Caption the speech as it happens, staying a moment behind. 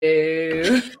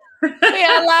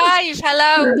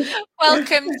Hello.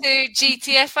 Welcome to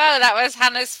GTFO. That was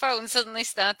Hannah's phone suddenly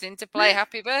starting to play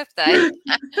happy birthday.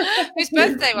 Whose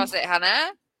birthday was it,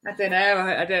 Hannah? I don't know.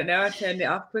 I don't know. I turned it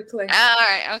off quickly. All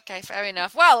right. Okay. Fair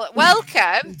enough. Well,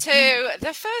 welcome to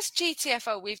the first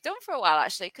GTFO we've done for a while,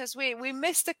 actually, because we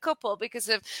missed a couple because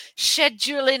of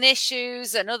scheduling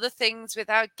issues and other things with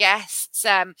our guests.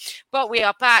 But we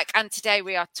are back, and today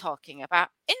we are talking about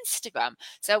Instagram.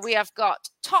 So we have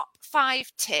got top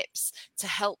 5 tips to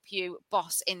help you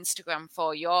boss Instagram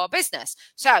for your business.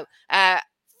 So,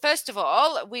 first of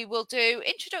all, we will do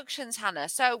introductions, Hannah.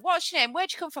 So what's your name?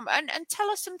 Where'd you come from? And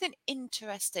tell us something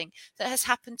interesting that has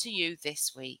happened to you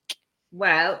this week.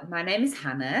 Well, my name is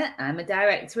Hannah. I'm a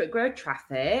director at Grow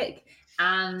Traffic.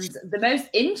 And the most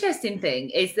interesting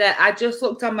thing is that I just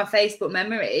looked on my Facebook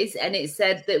memories and it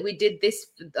said that we did this,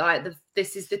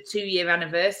 this is the 2-year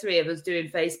anniversary of us doing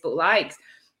Facebook likes,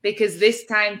 because this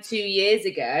time 2 years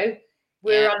ago,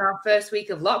 we were on our first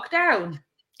week of lockdown.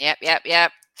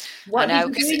 Yep. What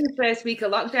did you do in the first week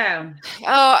of lockdown?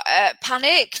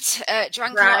 Panicked,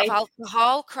 drank a lot of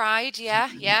alcohol, cried.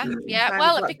 Yeah.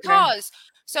 Well, because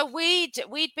so we'd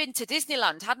been to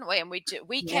Disneyland, hadn't we? And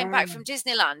we came back from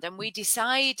Disneyland, and we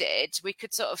decided we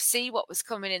could sort of see what was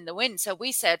coming in the wind. So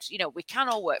we said, we can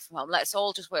all work from home. Let's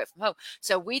all just work from home.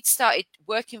 So we'd started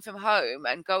working from home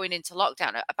and going into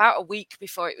lockdown about a week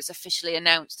before it was officially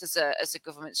announced as a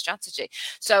government strategy.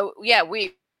 So yeah,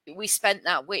 we spent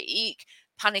that week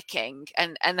panicking,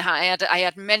 and I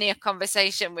had many a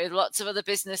conversation with lots of other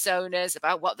business owners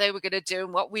about what they were going to do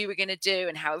and what we were going to do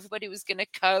and how everybody was going to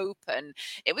cope, and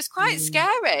it was quite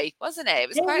scary, wasn't it? It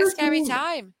was quite a scary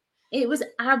time. It was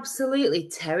absolutely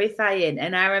terrifying.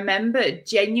 And I remember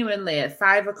genuinely at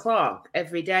 5 o'clock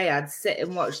every day I'd sit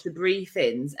and watch the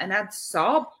briefings and I'd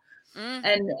sob.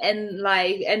 And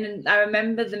I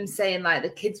remember them saying like the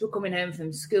kids were coming home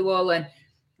from school and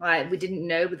we didn't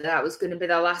know that was going to be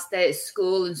the last day at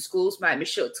school, and schools might be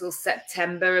shut till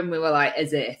September. And we were like,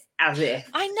 as if.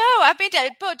 I know.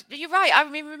 But you're right. I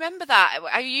remember that.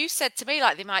 You said to me,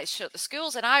 like, they might shut the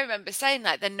schools. And I remember saying,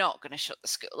 like, they're not going to shut the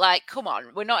school. Like, come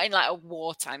on. We're not in, like, a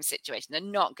wartime situation. They're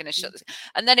not going to shut the school.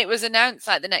 And then it was announced,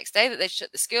 like, the next day that they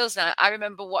shut the schools. And I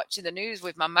remember watching the news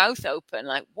with my mouth open,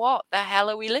 like, what the hell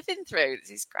are we living through?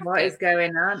 This is crappy. What is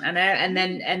going on? I know. And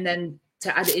then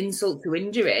to add insult to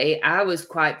injury, I was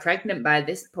quite pregnant by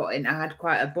this point. I had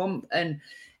quite a bump, and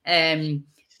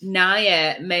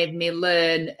Naya made me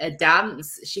learn a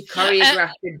dance. She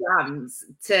choreographed a dance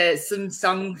to some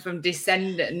song from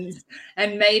Descendants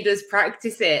and made us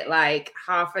practice it like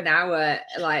half an hour,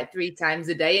 like 3 times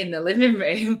a day in the living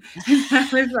room. I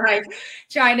was like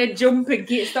trying to jump and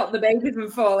stop the baby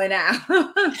from falling out.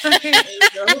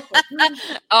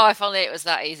 Oh, if only it was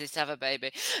that easy to have a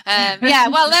baby.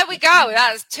 Well, there we go.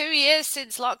 That's 2 years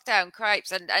since lockdown,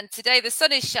 cripes. And today the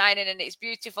sun is shining and it's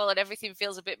beautiful and everything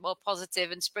feels a bit more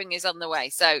positive and spring is on the way.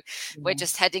 So we're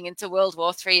just heading into World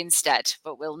War III instead,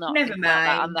 but we'll not Never think mind.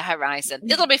 about that on the horizon.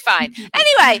 It'll be fine.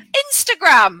 Anyway,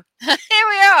 Instagram. Here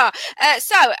we are.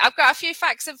 So I've got a few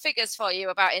facts and figures for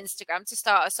you about Instagram to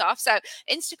start us off. So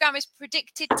Instagram is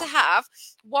predicted to have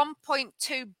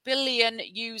 1.2 billion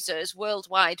users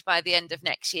worldwide by the end of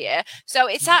next year. So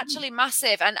it's actually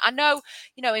massive. And I know,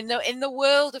 in the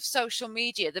world of social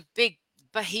media, the big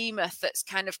behemoth that's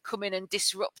kind of come in and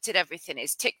disrupted everything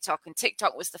is TikTok, and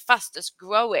TikTok was the fastest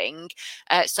growing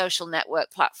social network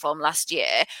platform last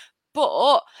year.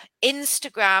 But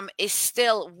Instagram is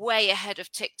still way ahead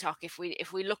of TikTok if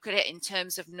we look at it in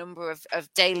terms of number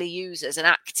of daily users and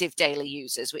active daily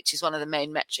users, which is one of the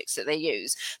main metrics that they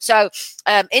use. So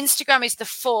Instagram is the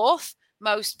 4th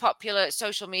most popular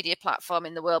social media platform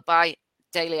in the world by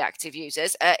daily active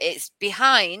users. It's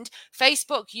behind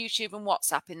Facebook, YouTube, and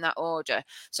WhatsApp in that order.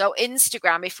 So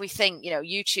Instagram, if we think,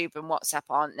 YouTube and WhatsApp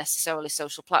aren't necessarily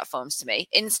social platforms to me,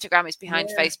 Instagram is behind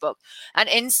Facebook. And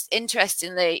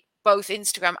interestingly, both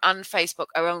Instagram and Facebook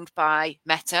are owned by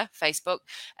Meta, Facebook,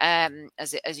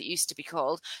 as it used to be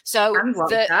called. So and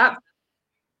WhatsApp.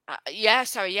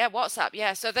 WhatsApp.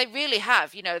 Yeah. So they really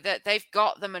have, that they've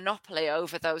got the monopoly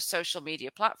over those social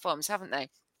media platforms, haven't they?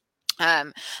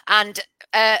 And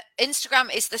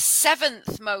Instagram is the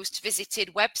 7th most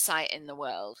visited website in the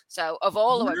world. So of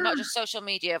all the not just social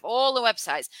media, of all the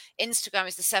websites, Instagram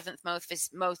is the 7th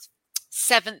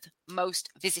most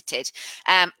visited.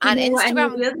 And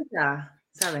Instagram.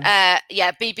 Sorry.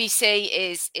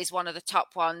 BBC is one of the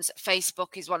top ones.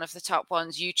 Facebook is one of the top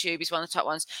ones. YouTube is one of the top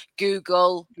ones.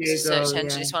 Google search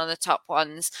engine is one of the top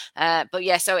ones.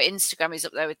 So Instagram is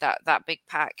up there with that big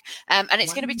pack. And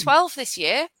it's going to be 12 this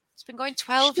year. It's been going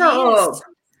 12 years.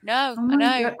 No, I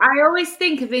know. God. I always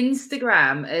think of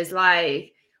Instagram as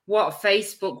like what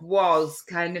Facebook was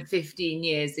kind of 15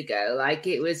 years ago. Like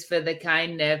it was for the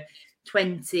kind of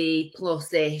 20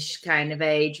 plus ish kind of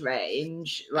age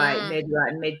range, like maybe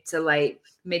like mid to late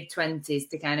mid 20s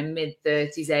to kind of mid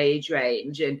 30s age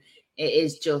range. And it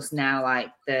is just now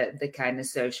like the kind of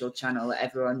social channel that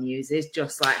everyone uses,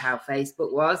 just like how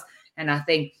Facebook was. And I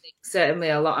think certainly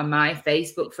a lot of my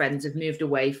Facebook friends have moved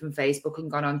away from Facebook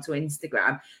and gone on to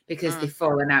Instagram because they've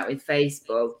fallen out with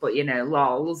Facebook. But, you know,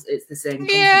 lols, it's the same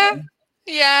company.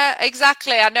 Yeah,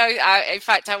 exactly. I know. In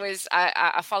fact,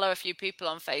 I follow a few people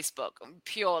on Facebook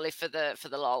purely for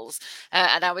the lols,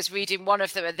 and I was reading one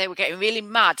of them, and they were getting really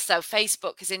mad. So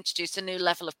Facebook has introduced a new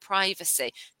level of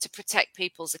privacy to protect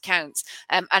people's accounts,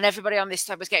 and everybody on this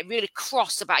side was getting really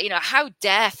cross about, you know, how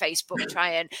dare Facebook try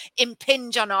and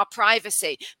impinge on our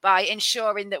privacy by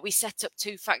ensuring that we set up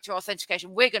two-factor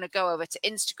authentication. We're going to go over to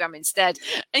Instagram instead.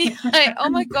 And you're like, oh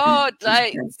my God,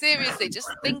 like seriously, just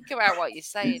think about what you're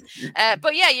saying.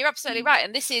 But yeah, you're absolutely right,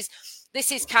 and this is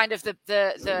kind of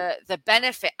the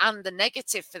benefit and the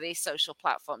negative for these social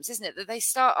platforms, isn't it? That they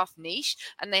start off niche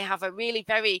and they have a really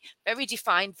very, very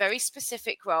defined, very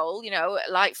specific role. You know,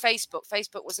 like Facebook.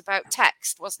 Facebook was about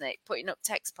text, wasn't it? Putting up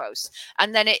text posts,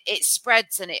 and then it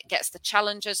spreads and it gets the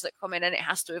challenges that come in, and it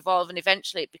has to evolve, and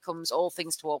eventually it becomes all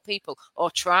things to all people, or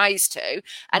tries to.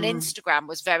 And Instagram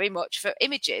was very much for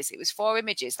images. It was for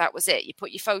images. That was it. You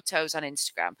put your photos on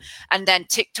Instagram, and then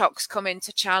TikTok's come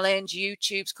into challenge,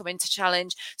 YouTube's come into challenge.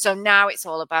 So now it's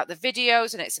all about the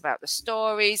videos and it's about the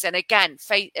stories. And again,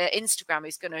 Instagram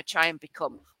is going to try and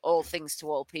become all things to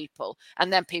all people,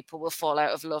 and then people will fall out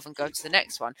of love and go to the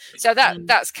next one. So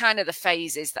that's kind of the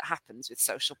phases that happens with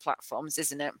social platforms,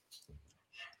 isn't it?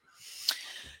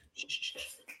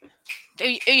 Are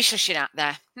you shushing out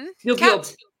there?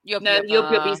 Your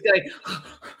puppy's going.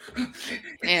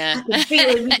 Yeah, I can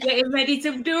feel him getting ready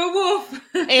to do a woof.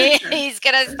 He's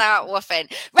gonna start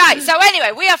woofing. Right. So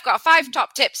anyway, we have got 5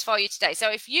 top tips for you today.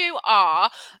 So if you are,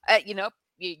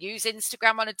 you use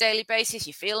Instagram on a daily basis,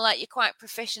 you feel like you're quite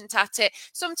proficient at it,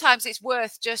 sometimes it's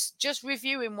worth just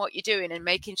reviewing what you're doing and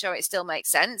making sure it still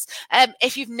makes sense.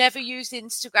 If you've never used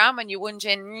Instagram and you're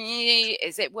wondering,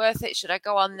 is it worth it? Should I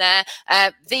go on there?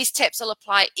 These tips will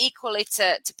apply equally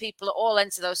to people at all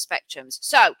ends of those spectrums.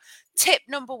 So tip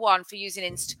number 1 for using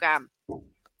Instagram: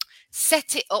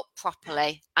 set it up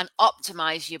properly and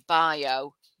optimize your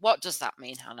bio. What does that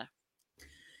mean, Hannah?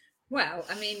 Well,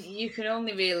 I mean, you can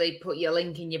only really put your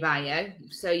link in your bio.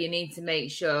 So you need to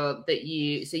make sure that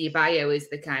your bio is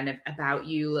the kind of about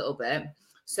you little bit.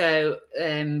 So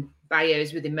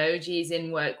bios with emojis in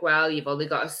work well. You've only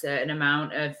got a certain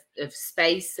amount of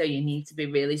space. So you need to be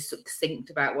really succinct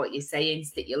about what you're saying,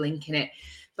 stick your link in it.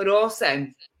 But also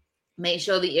make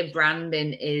sure that your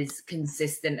branding is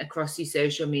consistent across your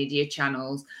social media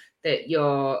channels, that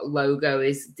your logo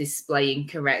is displaying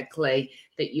correctly,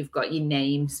 that you've got your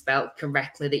name spelt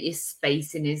correctly, that your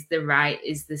spacing is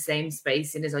the same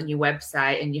spacing as on your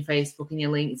website and your Facebook and your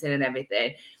LinkedIn and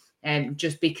everything. And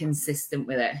just be consistent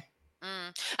with it.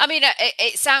 I mean,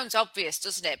 it sounds obvious,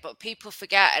 doesn't it? But people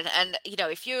forget. And, you know,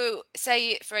 if you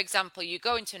say, for example, you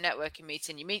go into a networking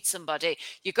meeting, you meet somebody,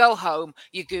 you go home,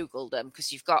 you Google them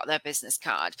because you've got their business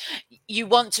card. You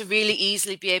want to really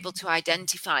easily be able to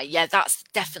identify, yeah, that's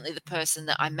definitely the person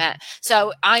that I met.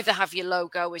 So either have your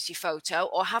logo as your photo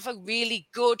or have a really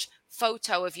good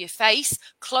photo of your face,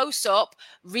 close up,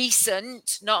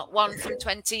 recent, not one from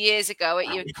 20 years ago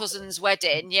at your cousin's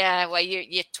wedding, where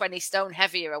you're 20 stone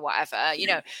heavier or whatever. You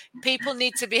know, people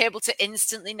need to be able to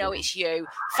instantly know it's you,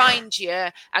 find you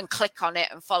and click on it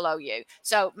and follow you.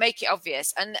 So make it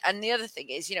obvious. And the other thing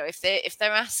is, you know, if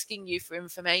they're asking you for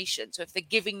information, so if they're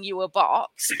giving you a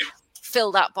box,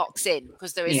 fill that box in,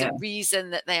 because there is a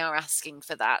reason that they are asking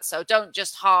for that. So don't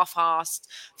just half-assed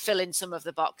fill in some of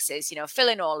the boxes, you know, fill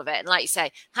in all of it. And like you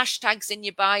say, hashtags in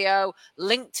your bio,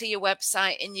 link to your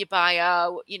website in your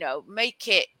bio, you know, make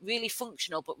it really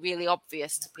functional, but really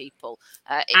obvious to people.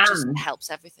 It just helps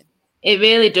everything. It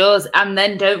really does. And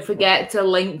then don't forget to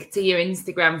link to your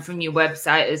Instagram from your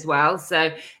website as well.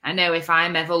 So I know if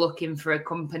I'm ever looking for a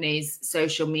company's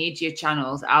social media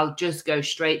channels, I'll just go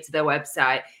straight to their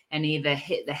website and either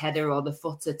hit the header or the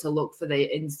footer to look for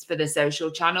the social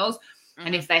channels. Mm-hmm.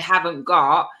 And if they haven't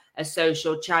got a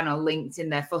social channel linked in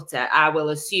their footer, I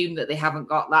will assume that they haven't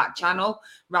got that channel,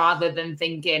 rather than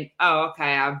thinking, oh,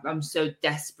 okay, I'm so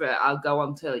desperate, I'll go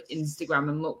onto Instagram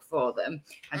and look for them.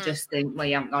 I just think, well,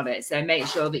 you haven't got it. So make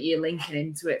sure that you're linking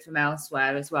into it from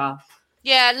elsewhere as well.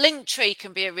 Yeah, Linktree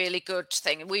can be a really good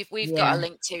thing. We've got a Yeah.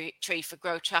 link to tree for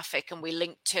Grow Traffic, and we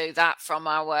link to that from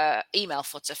our email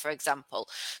footer, for example.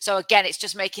 So again, it's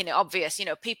just making it obvious.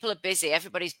 People are busy.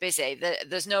 Everybody's busy.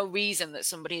 There's no reason that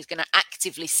somebody is going to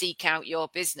actively seek out your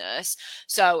business.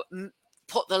 So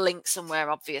put the link somewhere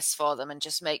obvious for them, and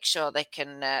just make sure they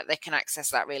can access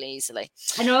that really easily.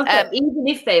 And also, even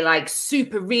if they like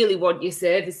super really want your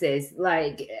services,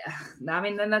 like, I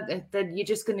mean, then you're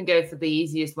just going to go for the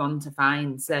easiest one to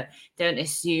find. So don't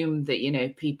assume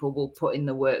that, people will put in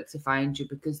the work to find you,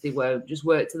 because they won't. Just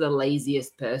work to the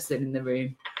laziest person in the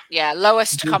room. Yeah,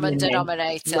 lowest common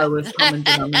denominator. Lowest common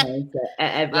denominator.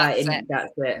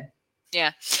 That's it.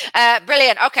 Yeah.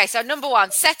 Brilliant. Okay. So number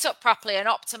 1, set up properly and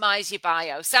optimize your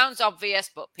bio. Sounds obvious,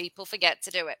 but people forget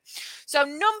to do it. So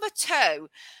number 2,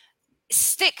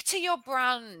 stick to your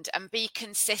brand and be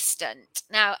consistent.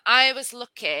 Now, I was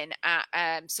looking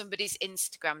at somebody's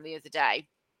Instagram the other day,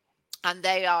 and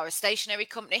they are a stationery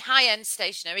company, high-end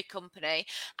stationery company,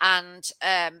 and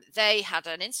they had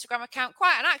an Instagram account,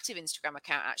 quite an active Instagram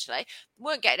account actually.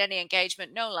 Weren't getting any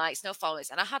engagement, no likes, no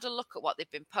followers, and I had a look at what they've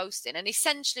been posting, and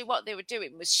essentially what they were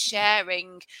doing was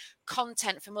sharing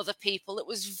content from other people that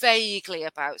was vaguely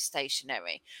about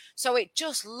stationery. So it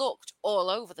just looked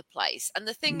all over the place. And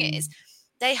the thing is,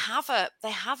 they have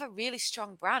a really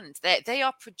strong brand. They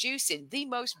are producing the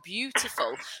most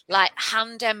beautiful, like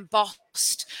hand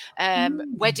embossed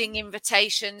wedding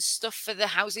invitations, stuff for the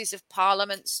Houses of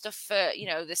Parliament, stuff for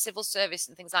the civil service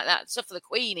and things like that, stuff for the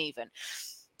Queen even.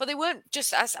 But they weren't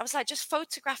just, I was like, just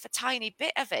photograph a tiny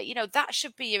bit of it. That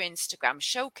should be your Instagram.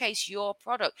 Showcase your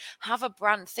product. Have a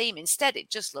brand theme. Instead, it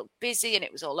just looked busy, and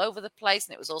it was all over the place,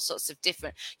 and it was all sorts of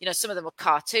different, some of them were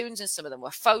cartoons, and some of them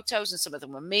were photos, and some of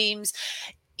them were memes.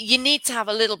 You need to have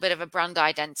a little bit of a brand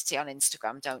identity on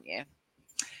Instagram, don't you?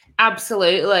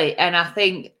 Absolutely. And I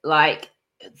think,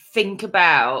 think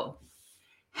about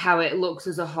how it looks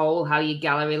as a whole, how your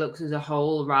gallery looks as a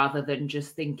whole, rather than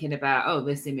just thinking about, oh,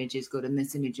 this image is good and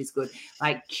this image is good.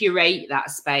 Like, curate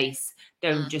that space.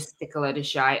 Don't just stick a load of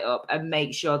shite up, and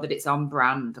make sure that it's on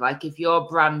brand. Like, if your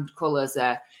brand colours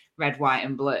are red, white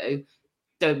and blue,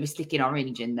 don't be sticking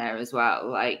orange in there as well.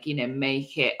 Like,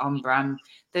 make it on brand.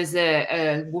 There's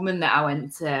a woman that I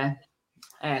went to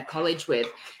college with,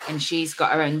 and she's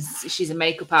a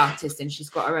makeup artist, and she's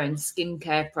got her own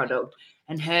skincare product,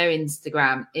 and her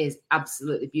Instagram is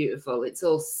absolutely beautiful. It's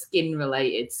all skin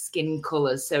related, skin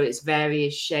colors. So it's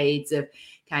various shades of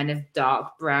kind of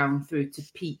dark brown through to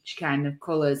peach kind of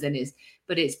colors.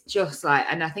 But it's just like,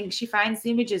 and I think she finds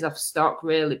the images off stock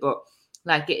really, but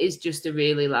like, it is just a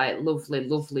really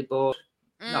lovely board.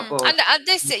 And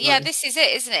this is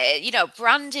it, isn't it?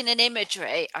 Branding and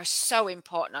imagery are so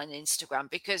important on Instagram,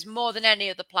 because more than any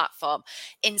other platform,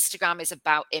 Instagram is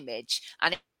about image,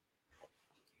 and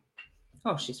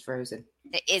she's frozen.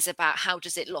 It is about how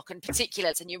does it look, and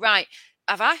particulars. And you're right.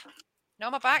 Have I? No,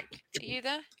 am I back? Are you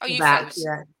there? Oh, you froze.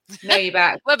 Yeah. No, you're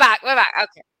back. We're back.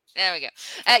 Okay. There we go.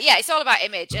 Yeah, it's all about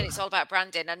image, and it's all about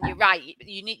branding. And you're right.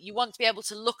 You want to be able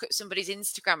to look at somebody's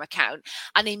Instagram account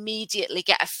and immediately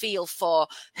get a feel for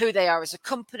who they are as a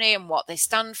company and what they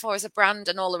stand for as a brand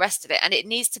and all the rest of it. And it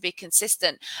needs to be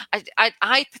consistent.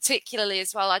 I particularly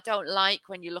as well, I don't like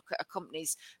when you look at a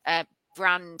company's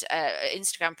brand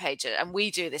Instagram page, and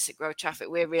we do this at Grow Traffic.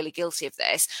 We're really guilty of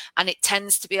this, and it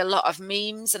tends to be a lot of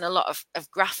memes and a lot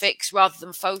of graphics rather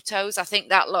than photos. I think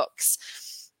that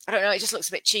looks, I don't know, it just looks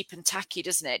a bit cheap and tacky,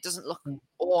 doesn't it? It doesn't look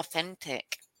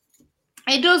authentic.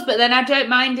 It does, but then I don't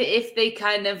mind it if they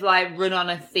kind of like run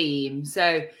on a theme.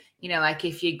 So, like,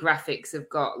 if your graphics have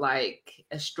got like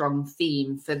a strong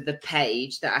theme for the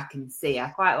page that I can see, I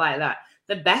quite like that.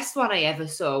 The best one I ever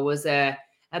saw was a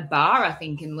bar, I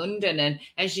think, in London, and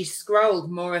as you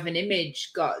scrolled, more of an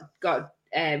image got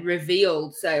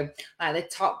revealed. So like the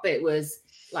top bit was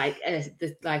like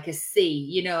a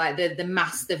sea, like the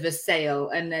mast of a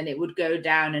sail, and then it would go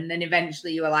down, and then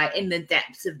eventually you were like in the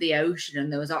depths of the ocean, and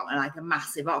there was like a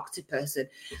massive octopus, and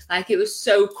like it was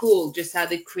so cool just how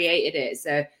they created it.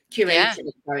 So curated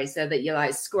it, sorry, so that you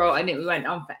like scroll, and it went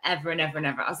on forever and ever and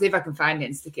ever. I'll see if I can find it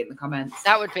and stick it in the comments.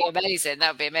 That would be amazing.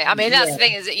 That would be amazing. I mean, that's the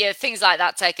thing, is that things like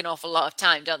that take an awful lot of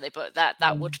time, don't they? But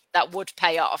that would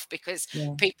pay off, because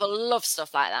people love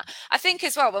stuff like that. I think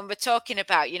as well, when we're talking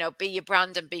about be your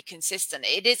brand and be consistent,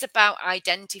 it is about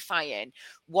identifying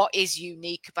what is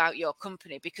unique about your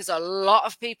company, because a lot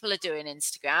of people are doing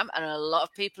Instagram and a lot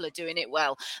of people are doing it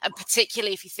well. And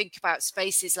particularly if you think about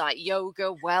spaces like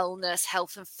yoga, wellness,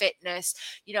 health and fitness,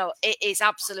 you know, it is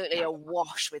absolutely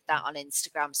awash with that on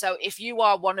Instagram. So if you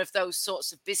are one of those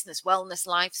sorts of business, wellness,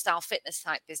 lifestyle, fitness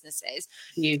type businesses,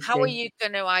 Beauty. how are you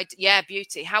going to,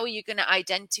 beauty, how are you going to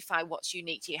identify what's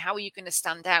unique to you? How are you going to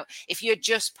stand out? If you're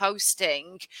just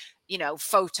posting, you know,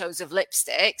 photos of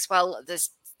lipsticks, well, there's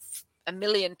a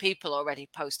million people already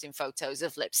posting photos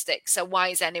of lipstick. So why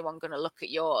is anyone going to look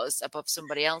at yours above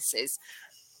somebody else's?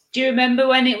 Do you remember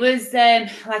when it was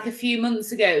like a few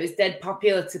months ago, it was dead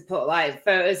popular to put like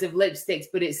photos of lipsticks,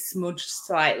 but it's smudged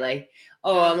slightly?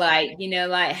 Or like, you know,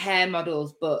 like hair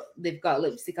models, but they've got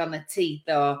lipstick on their teeth,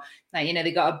 or like, you know,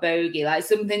 they got a bogey, like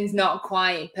something's not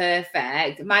quite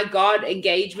perfect. My God,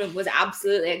 engagement was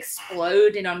absolutely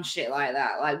exploding on shit like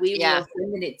that. Like we were all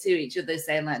sending it to each other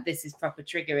saying like, this is proper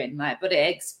triggering, like, but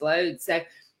it explodes. So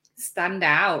stand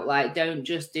out, like don't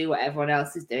just do what everyone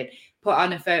else is doing. Put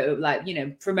on a photo, like, you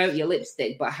know, promote your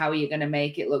lipstick, but how are you going to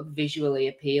make it look visually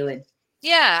appealing?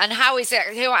 Yeah, and how is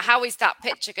that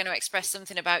picture going to express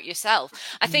something about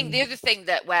yourself? I think the other thing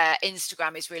that where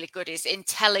Instagram is really good is in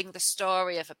telling the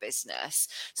story of a business.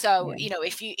 So, you know,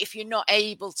 if you're not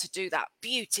able to do that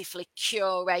beautifully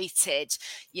curated,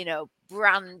 you know,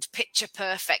 brand picture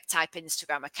perfect type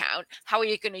Instagram account, how are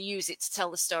you going to use it to tell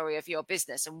the story of your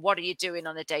business, and what are you doing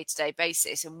on a day-to-day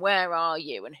basis, and where are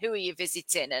you, and who are you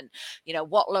visiting, and you know,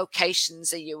 what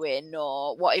locations are you in,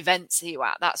 or what events are you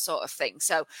at, that sort of thing.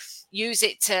 So use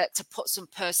it to put some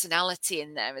personality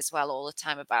in there as well all the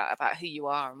time about who you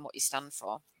are and what you stand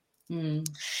for.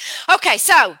 Okay,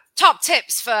 so top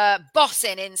tips for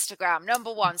bossing Instagram.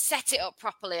 Number 1, set it up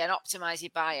properly and optimize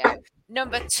your bio.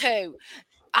 Number 2,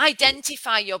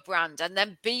 identify your brand and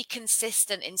then be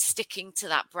consistent in sticking to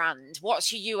that brand.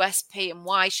 What's your USP and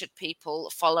why should people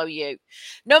follow you?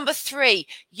 Number 3,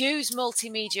 use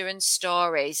multimedia and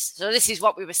stories. So this is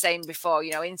what we were saying before,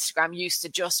 you know, Instagram used to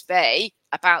just be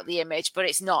about the image, but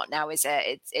it's not now, is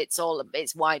it?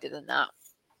 It's wider than that.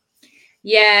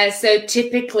 Yeah, so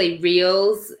typically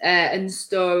reels and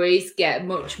stories get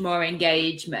much more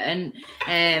engagement,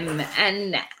 and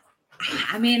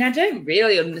I mean, I don't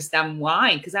really understand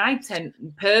why, because I tend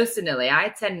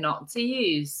not to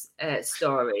use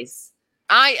stories.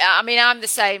 I mean, I'm the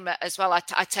same as well.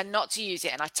 I tend not to use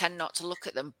it and I tend not to look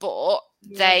at them, but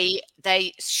they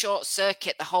short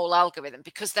circuit the whole algorithm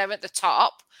because they're at the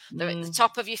top. They're at the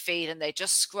top of your feed and they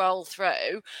just scroll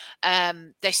through.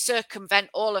 They circumvent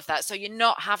all of that. So you're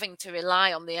not having to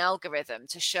rely on the algorithm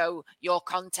to show your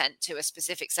content to a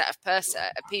specific set of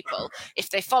people. If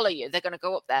they follow you, they're going to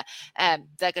go up there.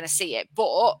 They're going to see it.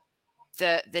 But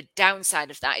the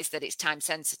downside of that is that it's time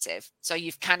sensitive. So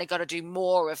you've kind of got to do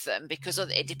more of them because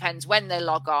it depends when they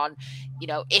log on. You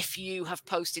know, if you have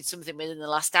posted something within the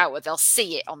last hour, they'll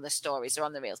see it on the stories or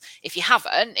on the reels. If you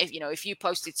haven't, if you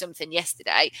posted something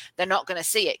yesterday, they're not going to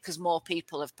see it because more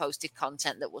people have posted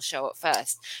content that will show up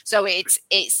first. So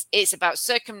it's about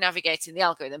circumnavigating the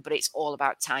algorithm, but it's all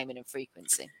about timing and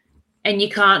frequency. And you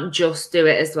can't just do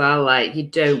it as well. Like you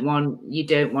don't want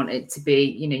it to be,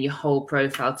 you know, your whole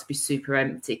profile to be super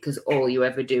empty because all you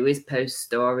ever do is post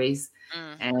stories.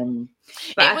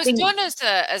 But it was done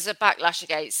as a backlash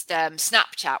against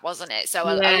Snapchat, wasn't it? So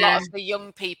a lot of the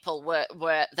young people were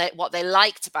what they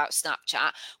liked about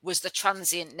Snapchat was the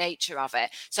transient nature of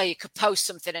it. So you could post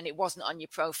something and it wasn't on your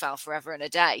profile forever and a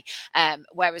day.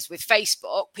 Whereas with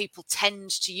Facebook, people tend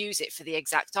to use it for the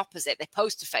exact opposite. They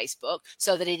post to Facebook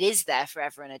so that it is there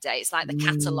forever and a day. It's like the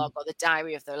catalogue or the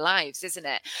diary of their lives, isn't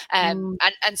it? And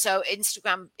so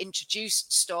Instagram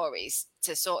introduced stories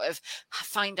to sort of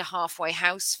find a halfway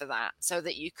house for that so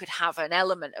that you could have an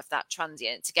element of that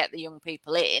transient to get the young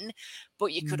people in,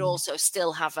 but you could also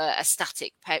still have a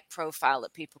static profile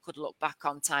that people could look back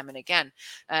on time and again.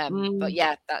 But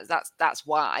yeah, that's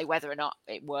why. Whether or not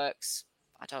it works,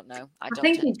 I don't know. I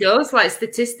think it does. Like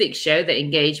statistics show that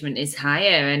engagement is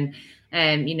higher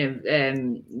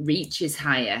and reach is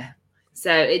higher.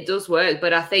 So it does work,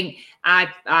 but I think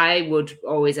I would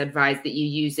always advise that you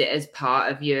use it as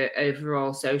part of your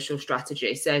overall social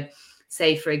strategy. So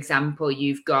say, for example,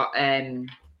 you've got,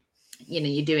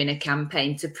 you're doing a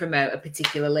campaign to promote a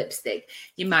particular lipstick.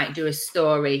 You might do a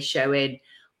story showing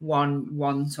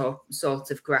one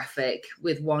sort of graphic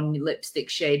with one lipstick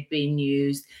shade being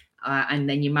used. And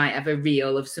then you might have a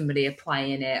reel of somebody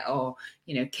applying it or,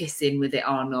 kissing with it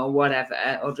on or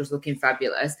whatever, or just looking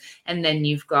fabulous. And then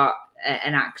you've got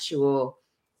an actual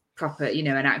proper, an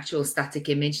actual static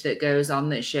image that goes on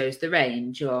that shows the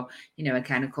range or, a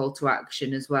kind of call to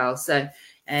action as well. So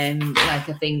Like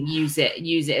I think use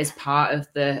it as part of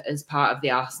the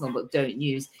arsenal, but don't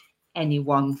use any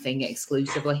one thing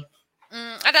exclusively.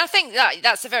 And I think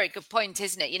that's a very good point,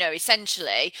 isn't it? You know,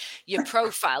 essentially your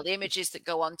profile, the images that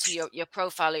go onto your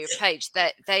profile or your page,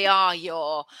 that they are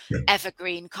your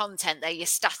evergreen content. They're your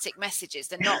static messages.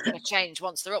 They're not going to change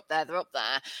once they're up there. They're up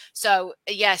there. So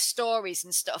yeah, stories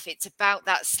and stuff. It's about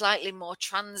that slightly more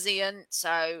transient.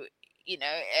 So you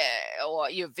know, or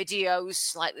your videos,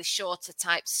 slightly shorter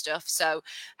type stuff. So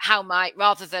how might,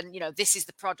 rather than, you know, this is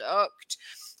the product,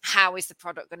 how is the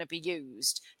product going to be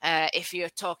used? If you're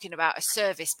talking about a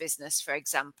service business, for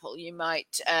example, you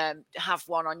might have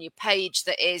one on your page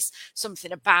that is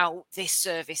something about this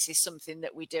service is something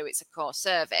that we do. It's a core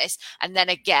service. And then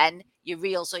again, your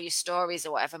reels or your stories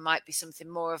or whatever might be something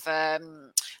more of a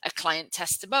client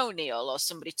testimonial or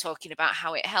somebody talking about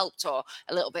how it helped or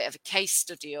a little bit of a case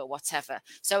study or whatever.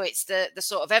 So it's the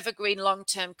sort of evergreen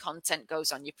long-term content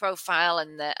goes on your profile,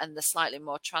 and the slightly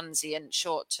more transient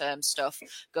short-term stuff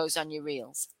goes on your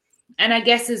reels. And I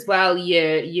guess as well,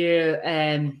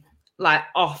 your like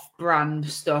off-brand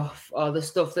stuff, or the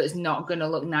stuff that's not going to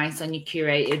look nice on your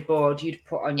curated board, you'd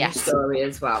put on your story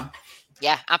as well.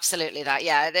 Yeah, absolutely that.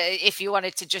 Yeah, if you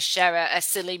wanted to just share a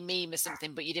silly meme or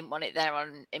something, but you didn't want it there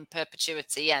in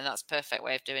perpetuity, yeah, that's a perfect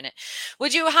way of doing it.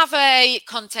 Would you have a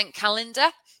content calendar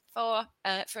for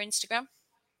Instagram?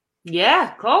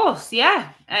 Yeah, of course. Yeah.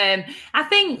 I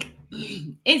think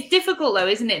it's difficult though,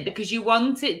 isn't it? Because you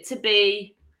want it to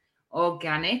be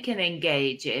organic and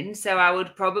engaging. So I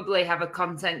would probably have a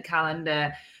content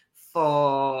calendar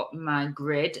for my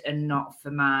grid and not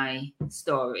for my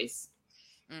stories.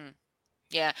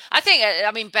 Yeah, I think, I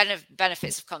mean,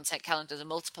 benefits of content calendars are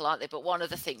multiple, aren't they? But one of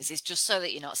the things is just so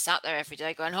that you're not sat there every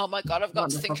day going, oh my God, I've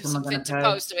got to think of something to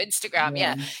post to Instagram.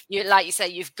 Yeah. You, like you say,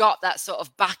 you've got that sort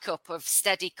of backup of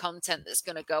steady content that's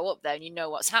going to go up there and you know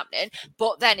what's happening.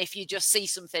 But then if you just see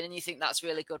something and you think that's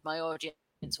really good, my audience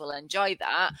will enjoy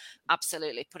that,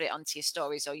 absolutely put it onto your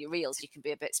stories or your reels. You can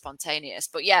be a bit spontaneous,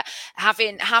 but yeah,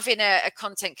 having a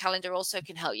content calendar also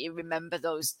can help you remember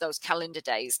those calendar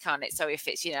days, can't it? So if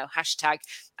it's, you know, hashtag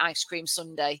ice cream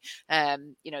Sunday,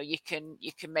 you know, you can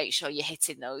make sure you're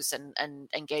hitting those and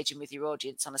engaging with your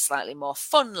audience on a slightly more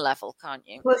fun level, can't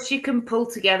you? Plus you can pull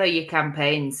together your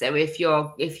campaign. So if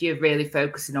you're really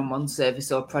focusing on one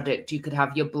service or product, you could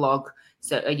have your blog,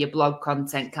 so your blog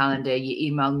content calendar, your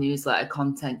email newsletter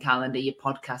content calendar, your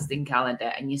podcasting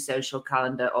calendar, and your social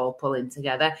calendar all pulling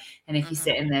together. And if you're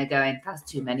sitting there going, that's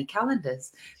too many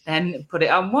calendars, then put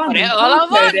it on one. Put it all on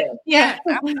one. Yeah,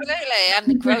 absolutely.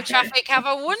 And Grow Traffic have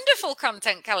a wonderful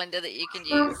content calendar that you can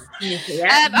use.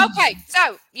 Yeah. Okay,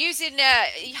 so using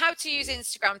how to use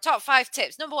Instagram, top 5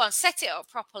 tips. Number 1, set it up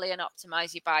properly and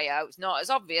optimize your bio. It's not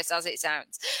as obvious as it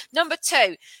sounds. Number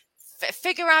 2,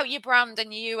 figure out your brand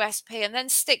and your USP and then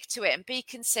stick to it and be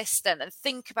consistent and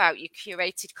think about your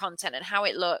curated content and how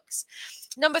it looks.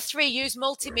 Number 3, use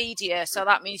multimedia. So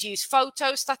that means use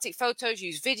photos, static photos,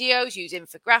 use videos, use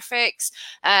infographics,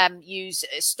 use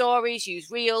stories, use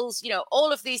reels, you know,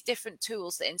 all of these different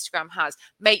tools that Instagram has,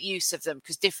 make use of them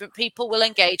because different people will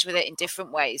engage with it in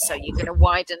different ways. So you're going to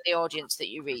widen the audience that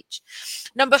you reach.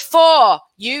 Number 4,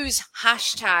 use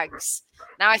hashtags.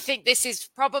 Now, I think this is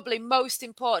probably most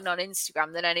important on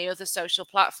Instagram than any other social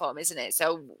platform, isn't it?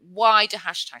 So why do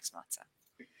hashtags matter?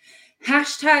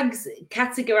 Hashtags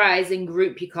categorize and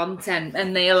group your content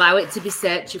and they allow it to be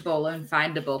searchable and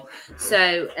findable.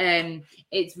 So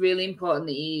it's really important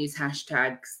that you use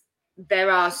hashtags.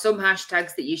 There are some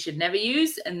hashtags that you should never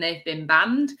use and they've been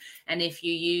banned. And if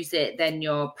you use it, then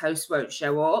your post won't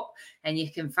show up. And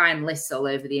you can find lists all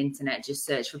over the internet. Just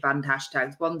search for banned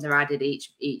hashtags. Ones are added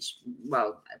each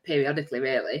periodically,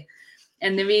 really.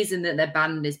 And the reason that they're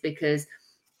banned is because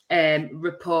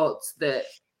reports that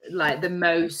like the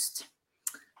most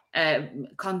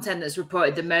content that's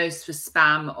reported the most for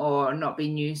spam or not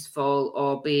being useful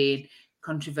or being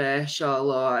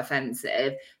controversial or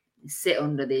offensive sit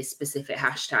under these specific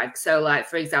hashtags. So like,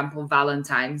 for example,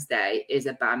 Valentine's Day is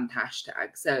a banned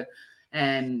hashtag. So,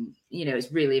 you know,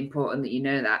 it's really important that you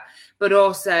know that. But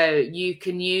also you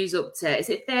can use up to, is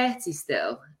it 30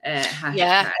 still? Hashtag?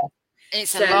 Yeah,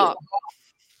 it's a lot.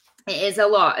 It is a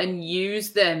lot, and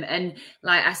use them. And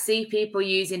like, I see people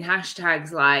using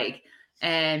hashtags like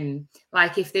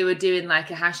if they were doing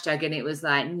like a hashtag and it was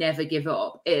like never give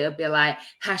up, it'll be like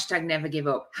hashtag never give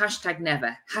up, hashtag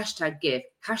never, hashtag give,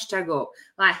 hashtag up,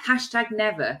 like hashtag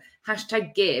never,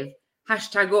 hashtag give,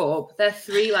 hashtag up. They're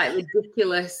 3 like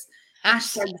ridiculous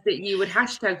hashtags that you would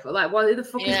hashtag for. Like, what the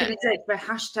fuck is going to take for a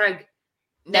hashtag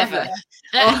Never.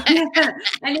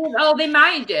 And they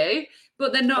might do,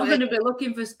 but they're not going to be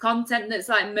looking for content that's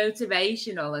like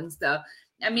motivational and stuff.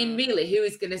 I mean, really, who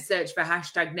is going to search for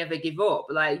hashtag never give up?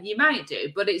 Like, you might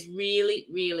do, but it's really,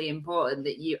 really important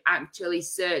that you actually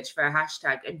search for a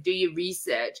hashtag and do your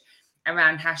research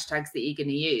around hashtags that you're going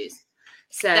to use.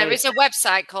 So there is a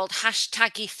website called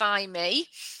Hashtagify.me,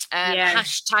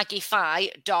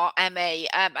 hashtagify.me.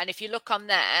 And if you look on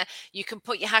there, you can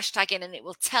put your hashtag in and it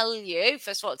will tell you,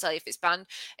 first of all, it'll tell you if it's banned.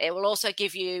 It will also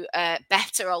give you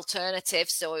better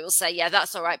alternatives. So it will say, yeah,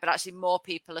 that's all right, but actually more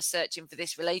people are searching for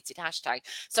this related hashtag.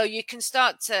 So you can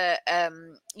start to,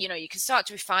 you can start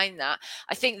to refine that.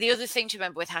 I think the other thing to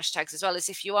remember with hashtags as well is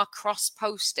if you are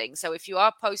cross-posting, so if you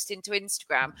are posting to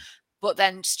Instagram, but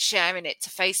then sharing it to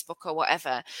Facebook or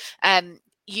whatever,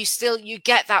 you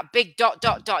get that big ...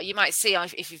 You might see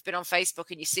if you've been on Facebook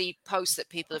and you see posts that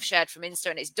people have shared from Insta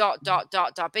and it's ...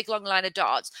 big long line of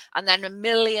dots and then a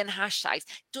million hashtags.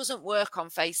 It doesn't work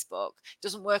on Facebook.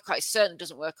 It certainly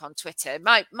doesn't work on Twitter. It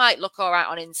might look all right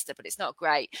on Insta, but it's not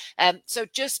great. So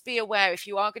just be aware if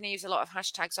you are going to use a lot of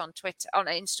hashtags on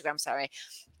Instagram,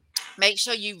 make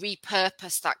sure you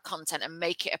repurpose that content and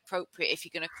make it appropriate if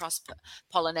you're going to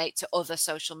cross-pollinate to other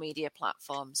social media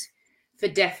platforms. For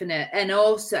definite. And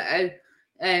also,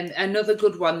 another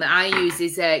good one that I use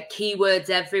is keywords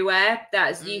everywhere.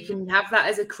 You can have that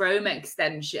as a Chrome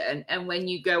extension. And when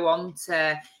you go on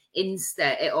to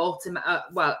Insta,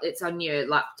 it's on your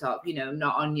laptop,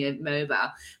 not on your mobile,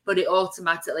 but it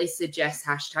automatically suggests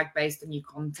hashtag based on your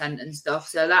content and stuff.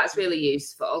 So that's really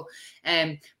useful.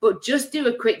 But just do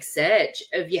a quick search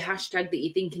of your hashtag that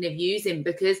you're thinking of using,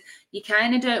 because you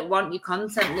kind of don't want your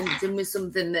content linked in with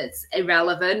something that's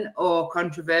irrelevant or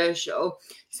controversial.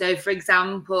 So, for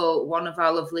example, one of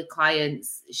our lovely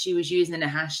clients, she was using a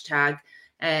hashtag.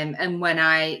 And when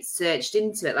I searched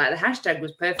into it, like, the hashtag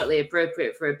was perfectly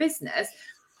appropriate for a business.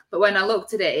 But when I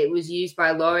looked at it, it was used by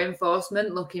law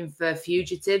enforcement looking for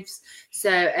fugitives.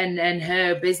 So, and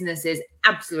her business is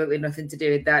absolutely nothing to do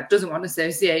with that, doesn't want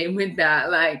associating with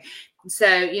that.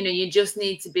 So, you just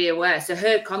need to be aware. So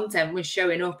her content was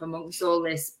showing up amongst all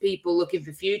this people looking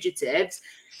for fugitives.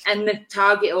 And the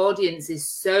target audience is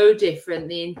so different.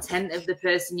 The intent of the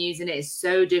person using it is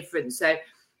so different. So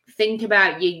think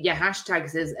about your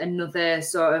hashtags as another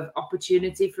sort of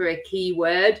opportunity for a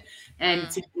keyword and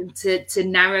to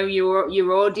narrow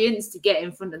your audience, to get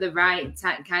in front of the right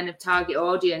kind of target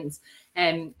audience.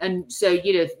 And so,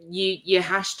 your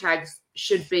hashtags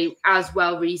should be as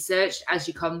well researched as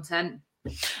your content.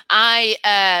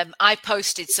 I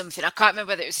posted something. I can't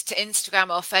remember whether it was to Instagram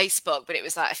or Facebook, but it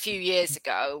was like a few years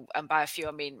ago. And by a few,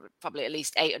 I mean probably at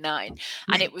least 8 or 9.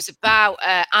 And it was about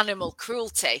animal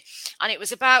cruelty. And it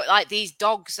was about like these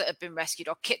dogs that have been rescued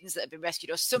or kittens that have been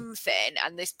rescued or something.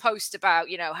 And this post about,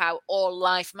 how all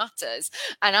life matters.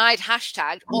 And I'd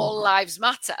hashtagged all lives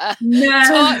matter. No.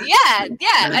 So, yeah.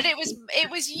 And it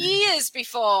was years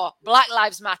before Black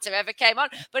Lives Matter ever came on,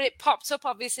 but it popped up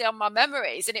obviously on my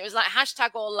memories, and it was like hashtag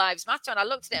all lives matter. And I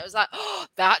looked at it, I was like, oh,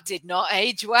 that did not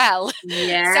age well.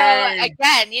 Yeah. So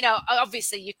again,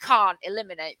 obviously you can't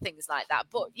eliminate things like that,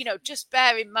 but just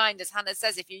bear in mind, as Hannah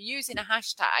says, if you're using a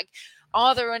hashtag,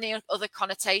 are there any other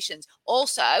connotations?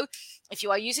 Also, if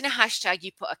you are using a hashtag,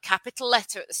 you put a capital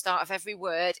letter at the start of every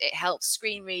word. It helps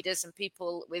screen readers and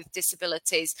people with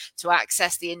disabilities to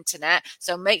access the internet.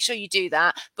 So make sure you do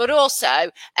that. But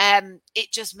also,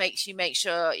 it just makes you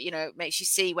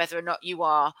see whether or not you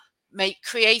are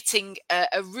creating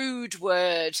a rude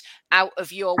word out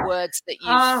of your words that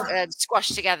you've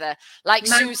squashed together, like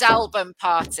Sue's album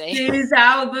party. Sue's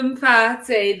album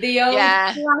party, the old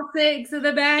classics are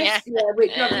the best. Yeah,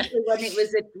 which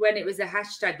obviously when it was a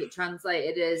hashtag, it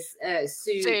translated as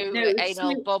Sue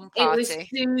anal bum party.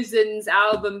 It was Susan's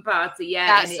album party. Yeah,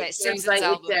 that's it. Susan's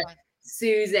album party.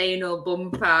 Sue's anal bum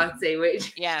party,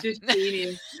 which is just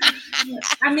genius.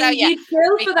 I mean, So, you'd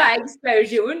kill for that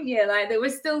exposure, wouldn't you? Like, they were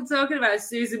still talking about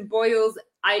Susan Boyle's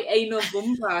anal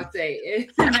bum party.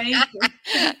 It's amazing.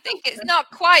 I think it's not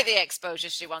quite the exposure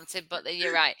she wanted, but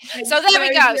you're right. So there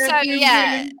we go. So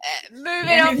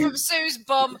moving on from Sue's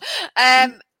bum.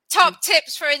 Top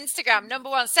tips for Instagram. Number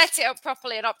 1, set it up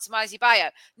properly and optimize your bio.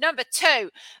 Number 2,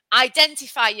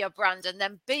 identify your brand and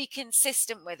then be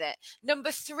consistent with it.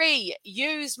 Number 3,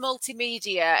 use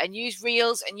multimedia and use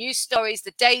reels and use stories.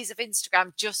 The days of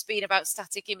Instagram just being about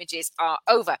static images are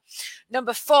over.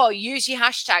 Number 4, use your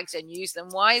hashtags and use them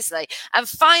wisely. And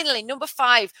finally, number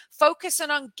 5, focus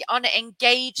on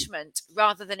engagement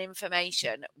rather than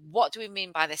information. What do we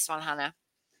mean by this one, Hannah?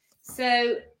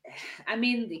 So, I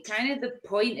mean, the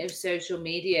point of social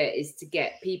media is to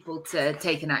get people to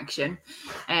take an action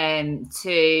and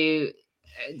to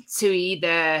to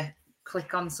either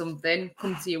click on something,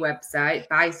 come to your website,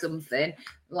 buy something,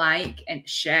 like and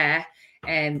share,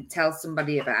 and tell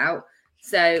somebody about.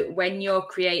 So when you're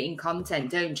creating content,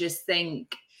 don't just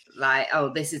think like,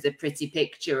 oh, this is a pretty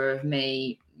picture of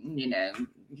me,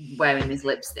 wearing this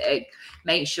lipstick.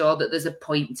 Make sure that there's a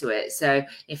point to it. So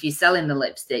if you're selling the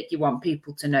lipstick, you want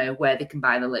people to know where they can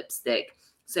buy the lipstick.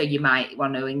 So you might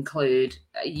want to include,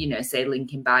 say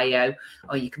link in bio,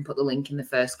 or you can put the link in the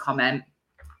first comment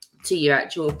to your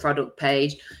actual product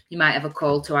page. You might have a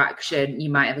call to action. You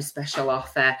might have a special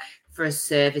offer for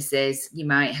services. You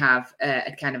might have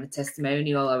a kind of a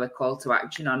testimonial or a call to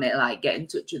action on it, like get in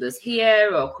touch with us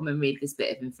here, or come and read this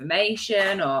bit of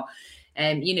information, or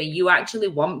you actually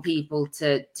want people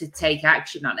to take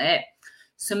action on it.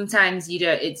 Sometimes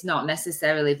it's not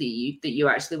necessarily that you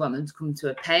actually want them to come to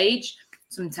a page.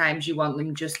 Sometimes you want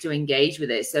them just to engage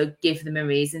with it. So give them a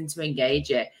reason to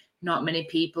engage it. Not many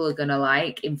people are going to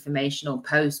like informational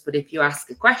posts, but if you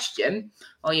ask a question,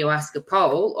 or you ask a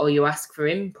poll, or you ask for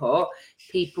input,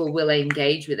 people will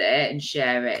engage with it and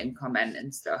share it and comment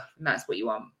and stuff. And that's what you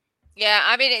want. Yeah,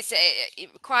 I mean, it's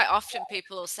quite often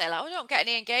people will say, like, "Oh, I don't get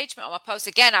any engagement on my posts."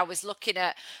 Again, I was looking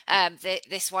at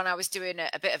this one I was doing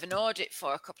a bit of an audit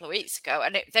for a couple of weeks ago,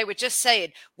 and they were just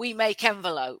saying, "We make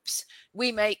envelopes,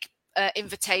 we make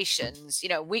invitations,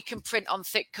 we can print on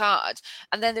thick card,"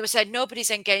 and then they were saying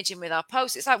nobody's engaging with our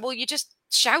posts. It's like, well, you're just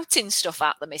shouting stuff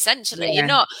at them essentially.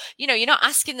 Yeah. You're not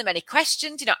asking them any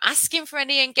questions, you're not asking for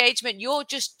any engagement, you're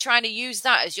just trying to use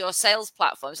that as your sales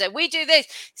platform. So we do this.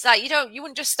 It's like you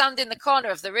wouldn't just stand in the corner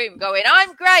of the room going,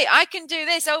 "I'm great, I can do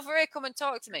this, over here, come and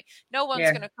talk to me." No one's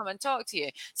going to come and talk to you.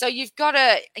 So you've got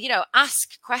to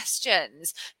ask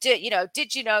questions. Did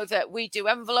you know that we do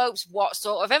envelopes? What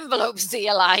sort of envelopes do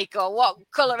you like? Or what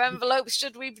color envelopes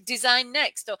should we design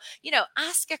next? Or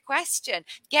ask a question,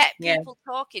 get people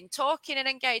talking and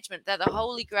engagement. They're the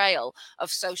holy grail of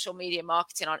social media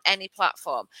marketing on any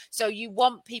platform. So you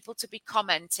want people to be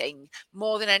commenting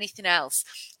more than anything else.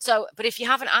 So, but if you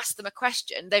haven't asked them a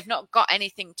question, they've not got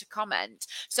anything to comment.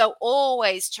 So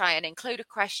always try and include a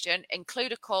question,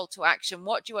 include a call to action.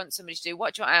 What do you want somebody to do?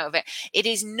 What do you want out of it? It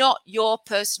is not your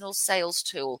personal sales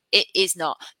tool. It is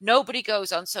not. Nobody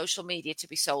goes on social media to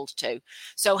be sold to.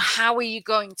 So how are you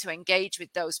going to engage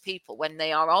with those people when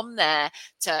they are on there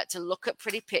to look at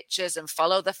pretty pictures and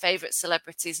follow their favorite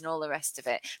celebrities and all the rest of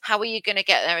it? How are you going to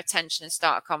get their attention and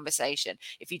start a conversation?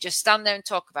 If you just stand there and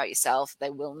talk about yourself, they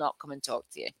will not come and talk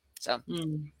to you. So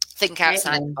think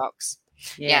outside the box.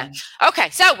 Yeah.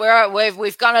 Okay. So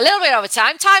we've gone a little bit over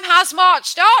time. Time has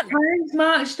marched on. Time's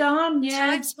marched on. Yeah.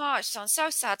 Time's marched on.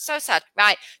 So sad. So sad.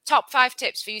 Right. Top 5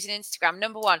 tips for using Instagram.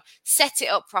 Number 1, set it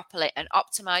up properly and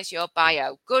optimize your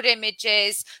bio. Good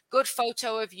images, good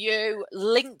photo of you,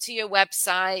 link to your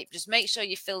website. Just make sure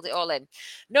you filled it all in.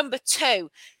 Number 2,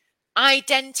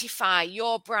 identify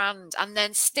your brand and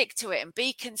then stick to it and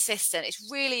be consistent.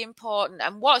 It's really important.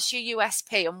 And what's your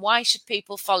USP and why should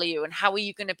people follow you and how are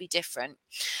you going to be different?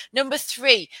 Number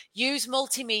 3, use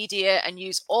multimedia and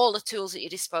use all the tools at your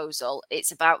disposal.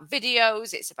 It's about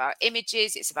videos, it's about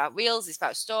images, it's about reels, it's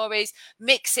about stories.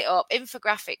 Mix it up,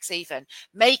 infographics even.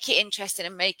 Make it interesting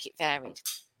and make it varied.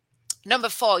 Number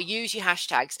 4, use your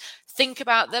hashtags. Think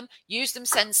about them, use them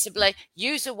sensibly,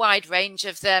 use a wide range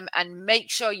of them, and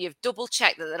make sure you've double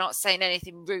checked that they're not saying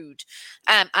anything rude.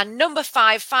 And number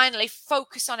 5, finally,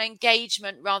 focus on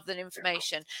engagement rather than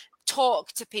information.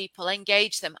 Talk to people,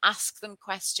 engage them, ask them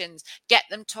questions, get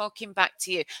them talking back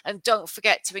to you. And don't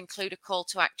forget to include a call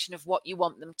to action of what you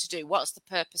want them to do. What's the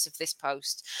purpose of this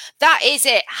post? That is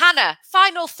it. Hannah,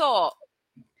 final thought.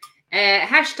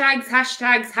 Hashtags.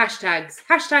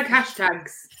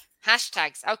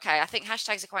 Hashtags. Okay, I think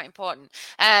hashtags are quite important.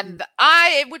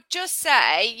 I would just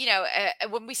say,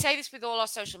 when we say this with all our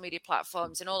social media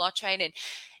platforms and all our training,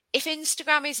 if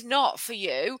Instagram is not for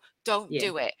you, don't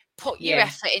do it. Put your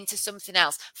effort into something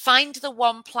else. Find the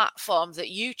one platform that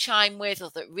you chime with or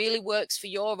that really works for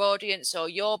your audience or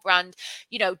your brand.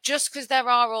 Just because there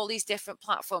are all these different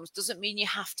platforms doesn't mean you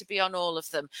have to be on all of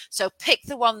them. So pick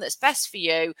the one that's best for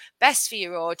you, best for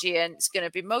your audience, going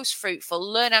to be most fruitful.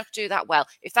 Learn how to do that well.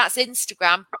 If that's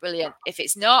Instagram, brilliant. If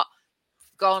it's not,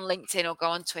 go on LinkedIn or go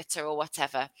on Twitter or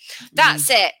whatever.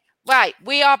 That's it. Right,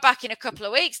 we are back in a couple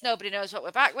of weeks. Nobody knows what we're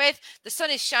back with. The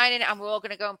sun is shining and we're all going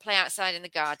to go and play outside in the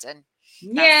garden.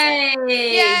 Yay!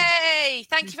 Yay!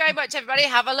 Thank you very much, everybody.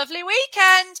 Have a lovely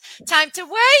weekend. Time to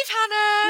wave, Hannah.